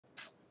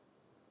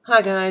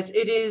Hi guys,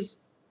 it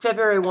is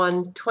February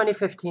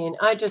 2015.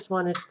 I just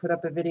wanted to put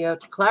up a video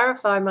to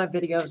clarify my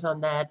videos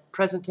on that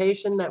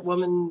presentation, that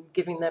woman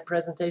giving that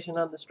presentation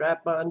on the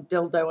strap-on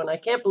dildo, and I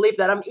can't believe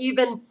that I'm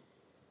even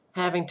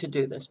having to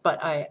do this,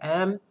 but I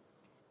am.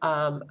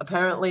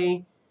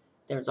 Apparently,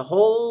 there's a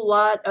whole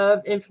lot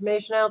of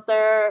information out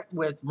there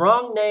with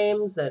wrong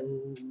names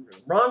and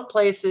wrong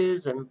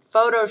places and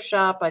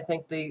Photoshop. I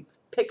think the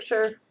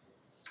picture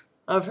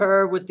of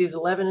her with these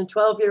 11 and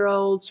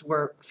 12-year-olds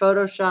were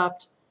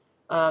photoshopped.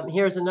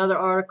 Here's another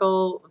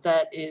article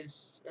that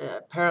is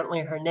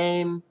apparently her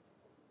name.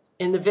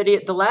 In the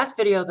video, the last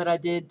video that I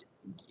did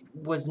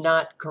was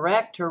not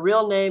correct. Her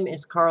real name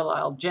is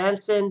Carlisle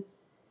Jansen.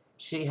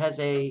 She has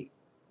a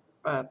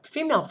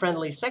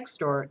female-friendly sex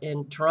store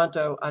in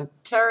Toronto,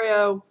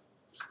 Ontario.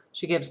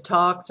 She gives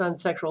talks on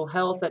sexual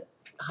health at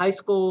high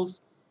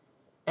schools,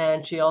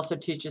 and she also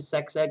teaches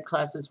sex ed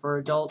classes for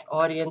adult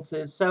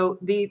audiences. So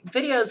the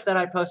videos that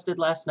I posted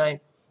last night,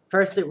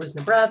 first it was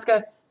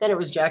Nebraska, then it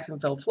was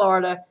Jacksonville,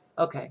 Florida.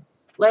 Okay,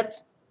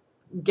 let's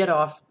get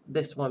off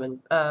this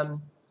woman.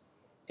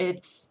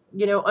 It's,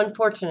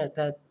 unfortunate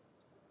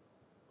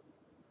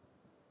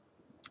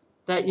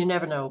that you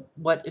never know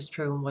what is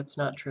true and what's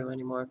not true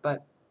anymore.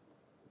 But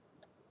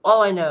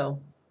all I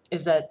know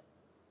is that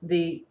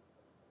the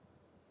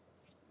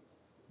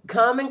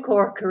Common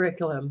Core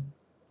curriculum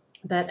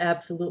that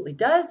absolutely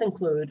does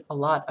include a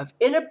lot of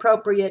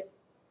inappropriate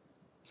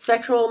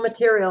sexual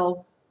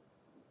material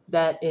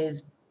that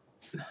is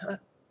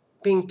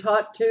being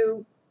taught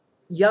to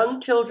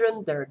young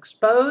children. They're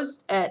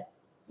exposed at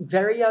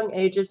very young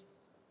ages.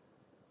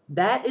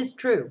 That is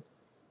true.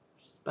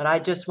 But I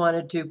just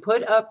wanted to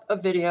put up a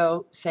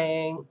video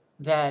saying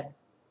that,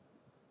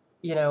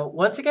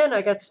 once again,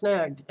 I got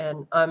snagged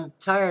and I'm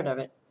tired of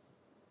it.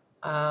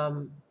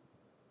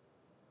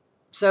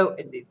 So,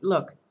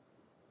 look,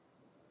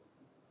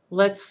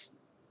 let's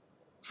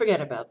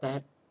forget about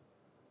that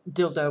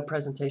dildo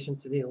presentation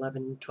to the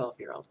 11 and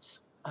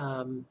 12-year-olds.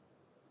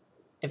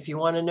 If you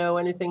want to know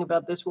anything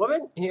about this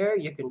woman here,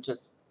 you can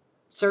just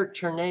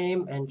search her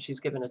name, and she's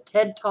given a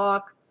TED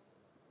Talk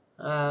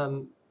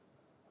about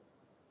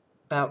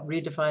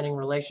redefining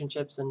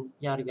relationships and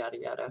yada, yada,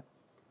 yada.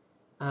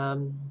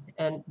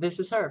 And this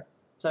is her.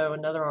 So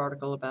another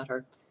article about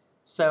her.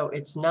 So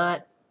it's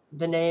not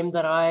the name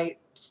that I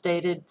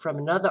stated from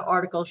another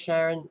article,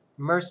 Sharon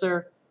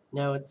Mercer.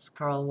 No, it's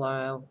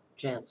Carlisle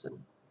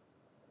Jansen.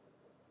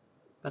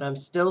 But I'm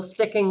still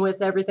sticking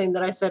with everything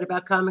that I said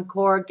about Common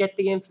Core. Get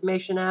the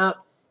information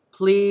out.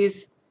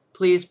 Please,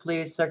 please,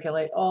 please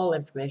circulate all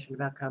information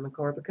about Common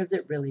Core, because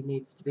it really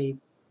needs to be.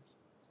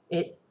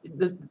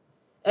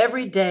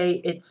 Every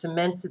day it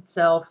cements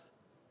itself.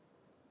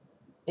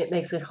 It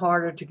makes it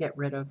harder to get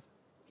rid of.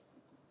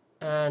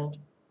 And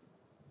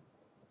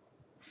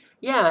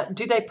yeah,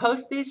 do they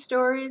post these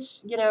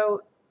stories,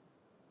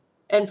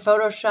 and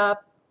Photoshop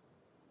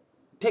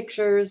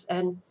pictures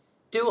and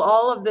do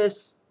all of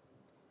this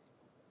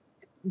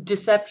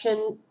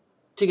deception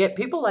to get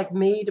people like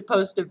me to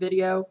post a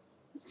video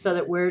so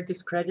that we're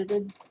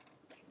discredited?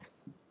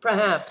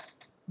 Perhaps.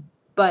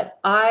 But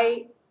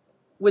I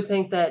would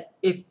think that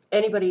if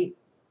anybody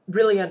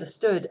really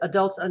understood,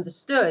 adults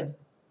understood,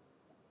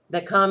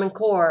 that Common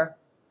Core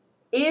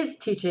is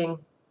teaching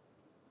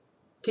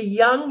to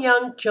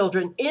young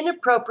children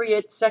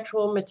inappropriate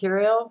sexual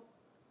material,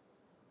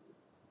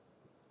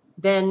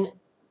 then,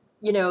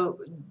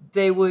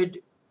 they would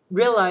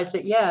realize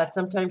that, yeah,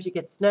 sometimes you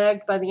get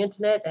snagged by the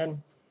internet,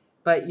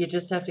 but you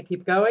just have to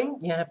keep going.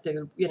 You have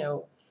to,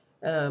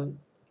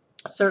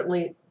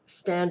 certainly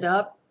stand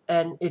up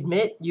and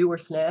admit you were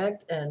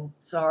snagged and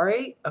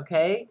sorry,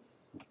 okay?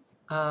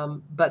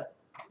 But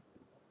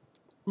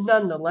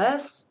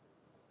nonetheless,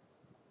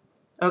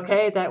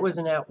 okay, that was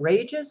a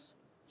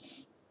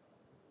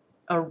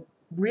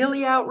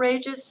really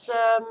outrageous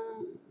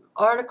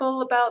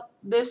article about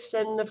this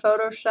and the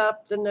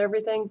Photoshopped and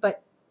everything,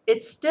 but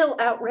it's still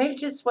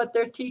outrageous what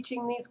they're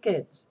teaching these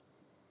kids.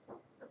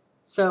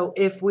 So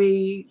if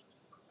we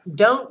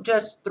don't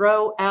just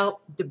throw out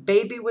the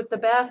baby with the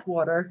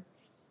bathwater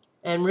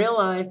and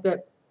realize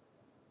that,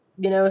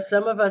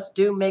 some of us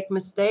do make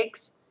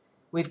mistakes,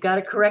 we've got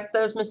to correct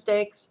those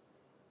mistakes,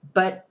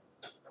 but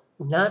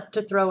not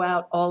to throw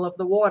out all of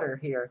the water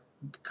here.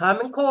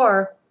 Common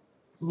Core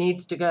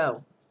needs to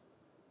go,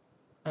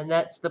 and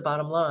that's the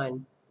bottom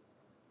line.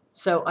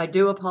 So I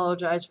do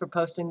apologize for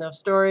posting those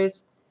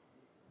stories.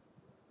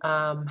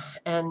 And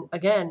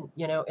again,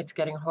 it's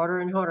getting harder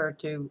and harder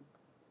to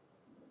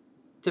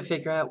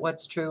figure out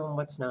what's true and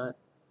what's not.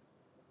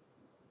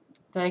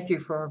 Thank you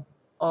for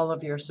all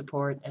of your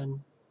support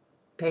and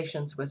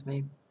patience with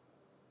me.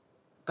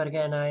 But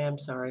again, I am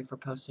sorry for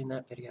posting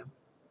that video.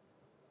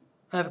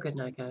 Have a good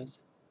night,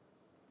 guys.